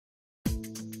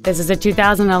This is a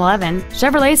 2011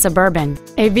 Chevrolet Suburban,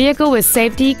 a vehicle with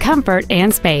safety, comfort,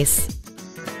 and space.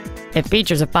 It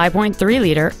features a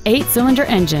 5.3-liter, 8-cylinder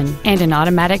engine and an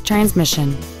automatic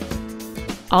transmission.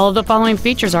 All of the following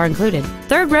features are included: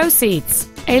 third-row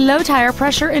seats, a low tire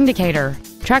pressure indicator,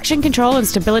 traction control and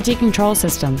stability control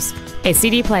systems, a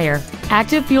CD player,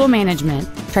 active fuel management,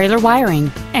 trailer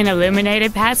wiring, an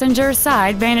illuminated passenger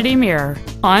side vanity mirror,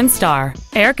 OnStar,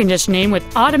 air conditioning with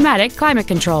automatic climate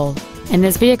control, and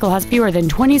this vehicle has fewer than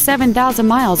 27,000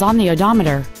 miles on the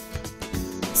odometer.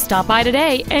 Stop by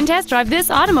today and test drive this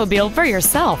automobile for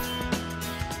yourself.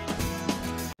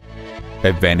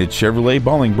 Advantage Chevrolet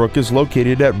Bolingbrook is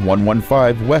located at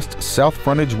 115 West South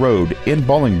Frontage Road in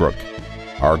Bolingbrook.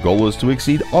 Our goal is to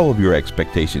exceed all of your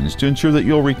expectations to ensure that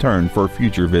you'll return for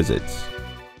future visits.